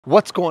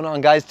What's going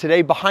on, guys?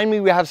 Today behind me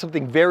we have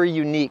something very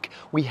unique.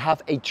 We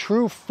have a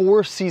true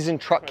 4-season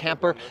truck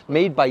camper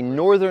made by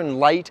Northern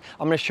Lite.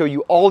 I'm going to show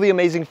you all the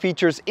amazing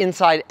features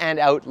inside and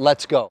out.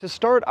 Let's go. To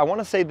start, I want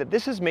to say that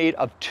this is made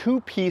of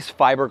 2-piece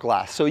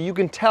fiberglass. So you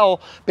can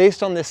tell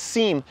based on this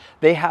seam,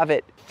 they have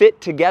it fit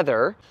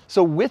together.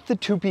 So with the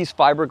 2-piece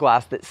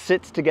fiberglass that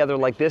sits together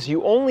like this,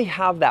 you only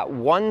have that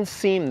one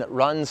seam that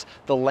runs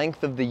the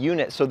length of the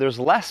unit. So there's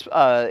less,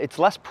 it's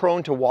less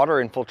prone to water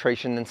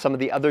infiltration than some of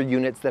the other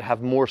units that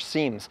have more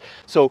seams.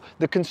 So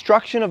the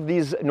construction of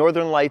these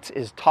Northern Lites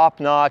is top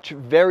notch,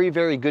 very,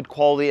 very good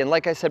quality. And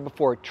like I said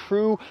before,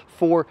 true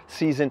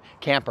 4-season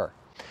camper.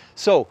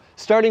 So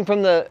starting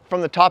from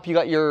the top, you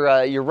got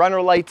your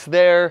runner lights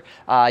there.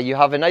 You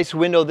have a nice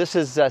window. This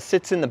is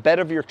sits in the bed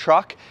of your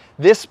truck.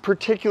 This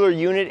particular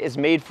unit is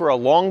made for a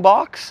long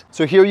box.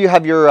 So here you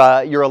have your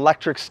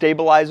electric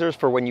stabilizers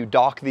for when you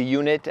dock the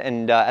unit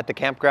and at the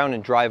campground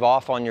and drive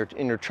off on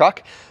in your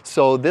truck.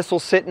 So this will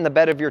sit in the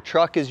bed of your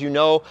truck, as you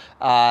know.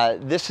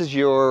 This is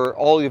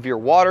all of your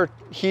water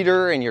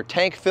heater and your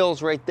tank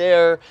fills right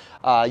there.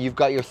 You've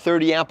got your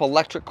 30 amp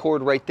electric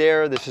cord right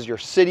there. This is your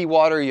city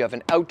water. You have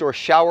an outdoor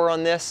shower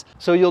on this.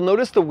 So you'll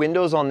notice the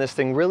windows on this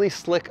thing, really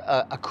slick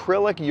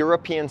acrylic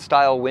European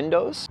style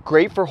windows.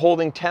 Great for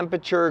holding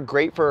temperature,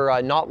 great for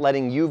not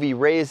letting UV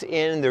rays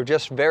in. They're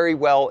just very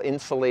well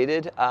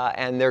insulated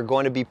and they're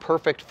going to be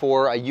perfect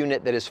for a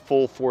unit that is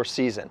full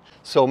 4-season.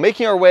 So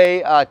making our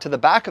way to the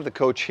back of the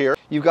coach here,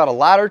 you've got a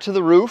ladder to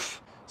the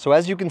roof. So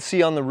as you can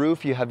see on the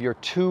roof, you have your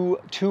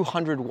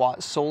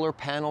 200-watt solar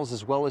panels,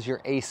 as well as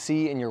your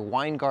AC and your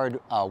WineGuard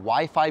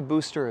Wi-Fi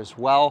booster as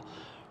well.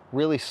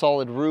 Really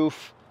solid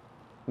roof.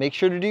 Make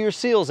sure to do your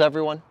seals,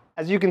 everyone.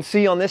 As you can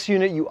see on this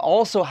unit, you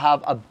also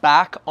have a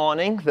back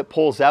awning that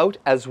pulls out,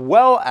 as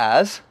well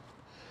as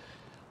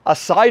a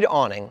side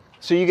awning.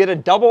 So you get a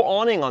double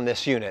awning on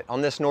this unit,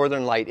 on this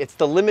Northern Lite. It's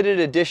the limited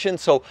edition,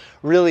 so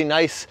really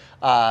nice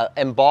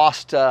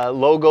embossed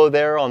logo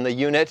there on the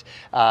unit.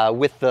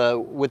 With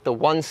the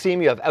one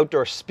seam, you have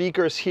outdoor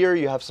speakers here.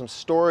 You have some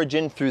storage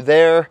in through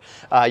there.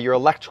 Your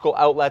electrical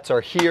outlets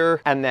are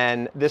here. And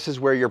then this is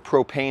where your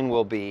propane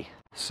will be.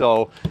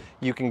 So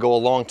you can go a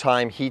long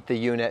time, heat the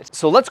unit.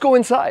 So let's go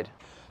inside.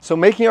 So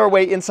making our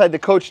way inside the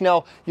coach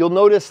now, you'll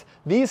notice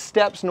these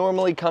steps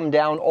normally come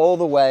down all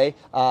the way.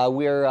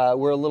 We're a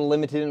little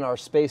limited in our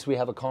space. We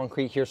have a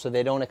concrete here, so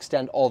they don't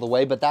extend all the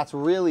way, but that's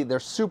really,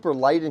 they're super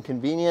light and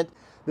convenient.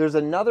 There's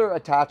another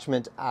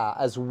attachment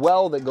as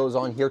well that goes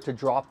on here to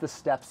drop the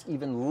steps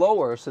even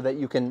lower so that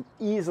you can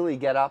easily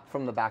get up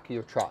from the back of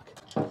your truck.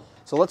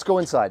 So let's go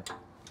inside.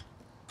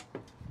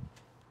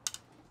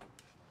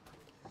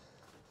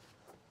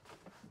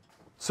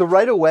 So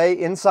right away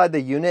inside the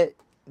unit,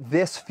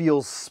 this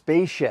feels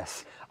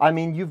spacious. I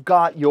mean, you've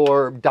got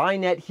your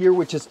dinette here,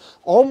 which is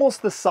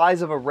almost the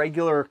size of a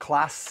regular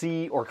Class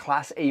C or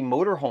Class A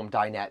motorhome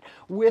dinette,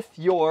 with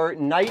your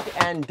night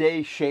and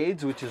day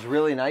shades, which is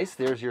really nice.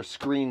 There's your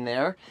screen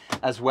there,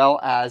 as well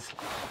as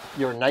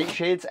your night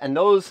shades, and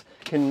those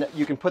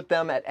you can put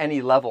them at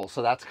any level.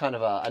 So that's kind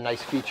of a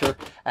nice feature,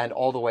 and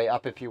all the way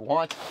up if you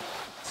want.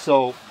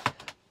 So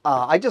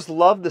I just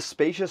love the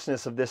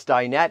spaciousness of this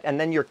dinette. And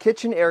then your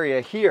kitchen area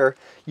here,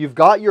 you've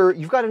got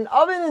an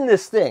oven in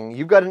this thing.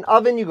 You've got an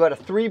oven, you've got a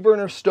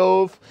 3-burner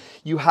stove,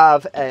 you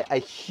have a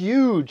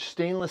huge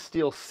stainless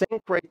steel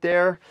sink right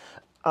there.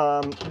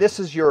 This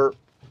is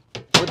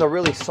with a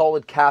really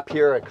solid cap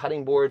here, a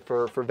cutting board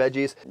for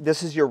veggies.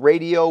 This is your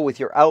radio with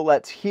your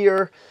outlets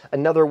here.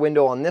 Another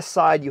window on this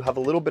side. You have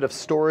a little bit of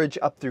storage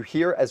up through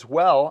here, as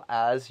well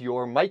as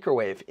your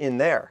microwave in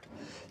there.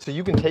 So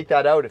you can take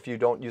that out if you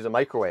don't use a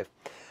microwave.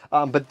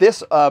 But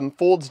this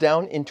folds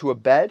down into a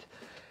bed.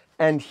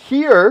 And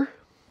here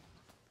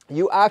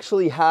you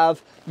actually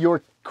have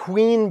your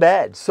queen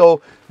bed.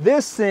 So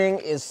this thing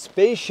is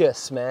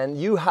spacious, man.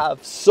 You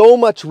have so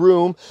much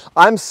room.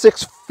 I'm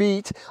 6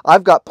 feet.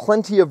 I've got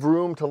plenty of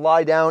room to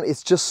lie down.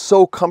 It's just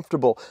so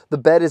comfortable. The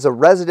bed is a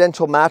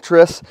residential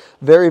mattress.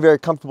 Very, very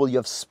comfortable. You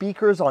have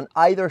speakers on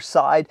either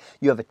side.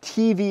 You have a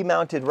TV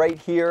mounted right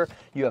here.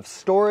 You have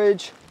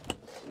storage.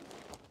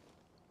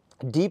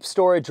 Deep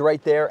storage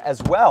right there,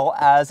 as well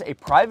as a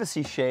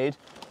privacy shade.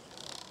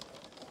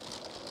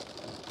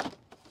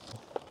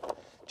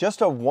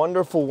 Just a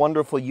wonderful,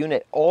 wonderful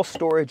unit. All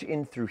storage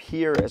in through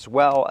here as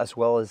well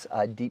as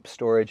deep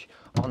storage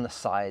on the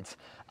sides.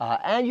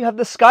 And you have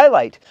the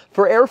skylight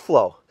for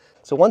airflow.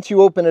 So once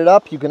you open it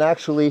up, you can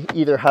actually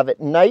either have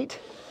it night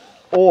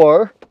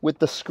or with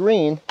the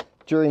screen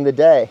during the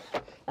day.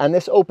 And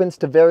this opens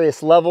to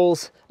various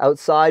levels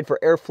outside for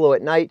airflow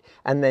at night,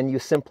 and then you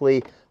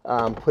simply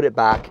put it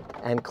back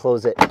and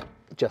close it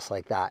just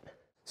like that.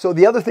 So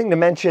the other thing to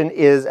mention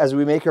is, as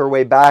we make our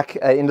way back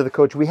into the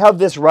coach, we have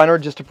this runner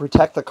just to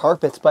protect the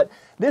carpets, but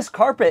this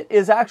carpet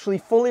is actually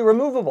fully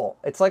removable.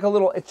 It's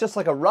just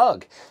like a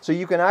rug. So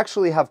you can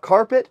actually have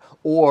carpet,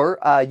 or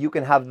you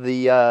can have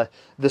the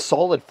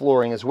solid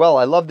flooring as well.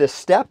 I love this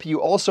step.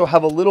 You also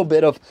have a little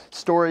bit of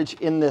storage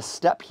in this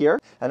step here,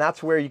 and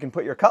that's where you can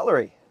put your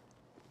cutlery.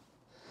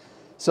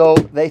 So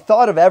they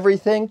thought of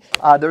everything.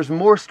 There's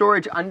more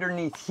storage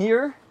underneath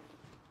here.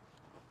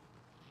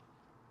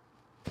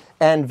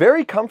 And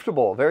very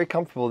comfortable, very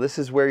comfortable. This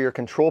is where your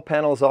control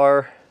panels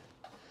are.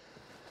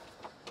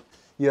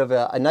 You have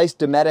a nice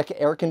Dometic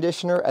air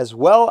conditioner as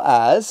well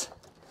as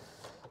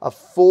a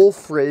full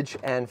fridge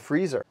and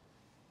freezer.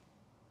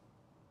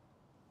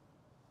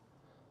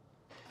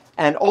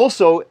 And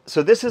also,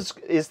 so this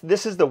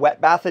is the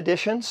wet bath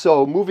edition.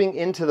 So moving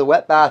into the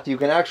wet bath, you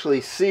can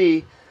actually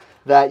see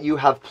that you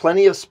have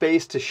plenty of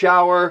space to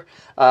shower,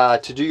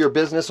 to do your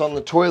business on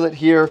the toilet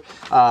here.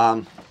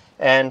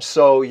 And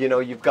so, you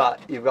know, you've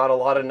got a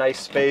lot of nice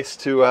space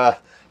to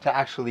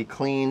actually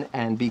clean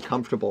and be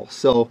comfortable.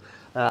 So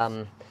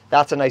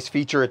that's a nice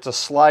feature. It's a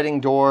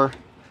sliding door,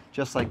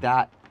 just like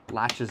that,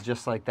 latches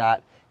just like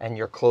that, and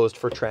you're closed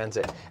for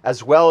transit.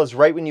 As well as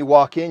right when you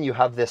walk in, you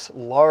have this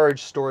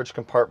large storage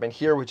compartment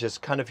here, which is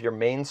kind of your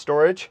main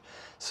storage.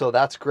 So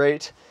that's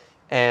great.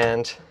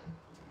 And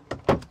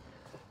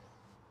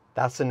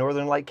that's the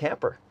Northern Lite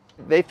camper.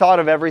 They thought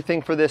of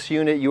everything for this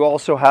unit. You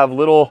also have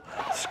little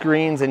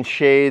screens and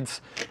shades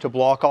to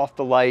block off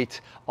the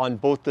light on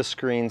both the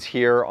screens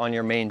here on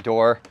your main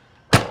door.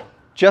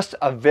 Just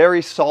a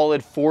very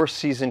solid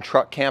 4-season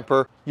truck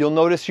camper. You'll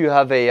notice you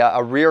have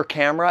a rear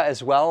camera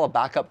as well, a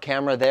backup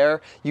camera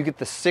there. You get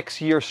the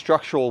 6-year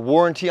structural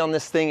warranty on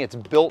this thing. It's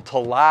built to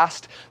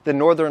last. The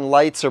Northern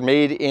Lights are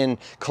made in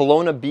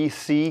Kelowna,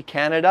 BC,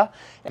 Canada.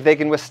 If they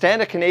can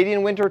withstand a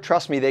Canadian winter,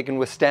 trust me, they can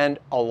withstand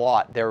a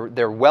lot.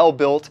 They're well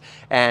built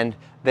and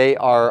they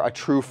are a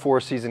true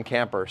 4-season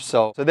camper.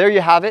 So there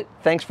you have it.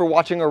 Thanks for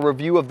watching a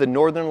review of the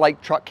Northern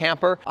Lite Truck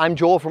Camper. I'm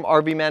Joel from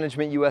RV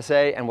Management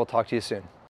USA, and we'll talk to you soon.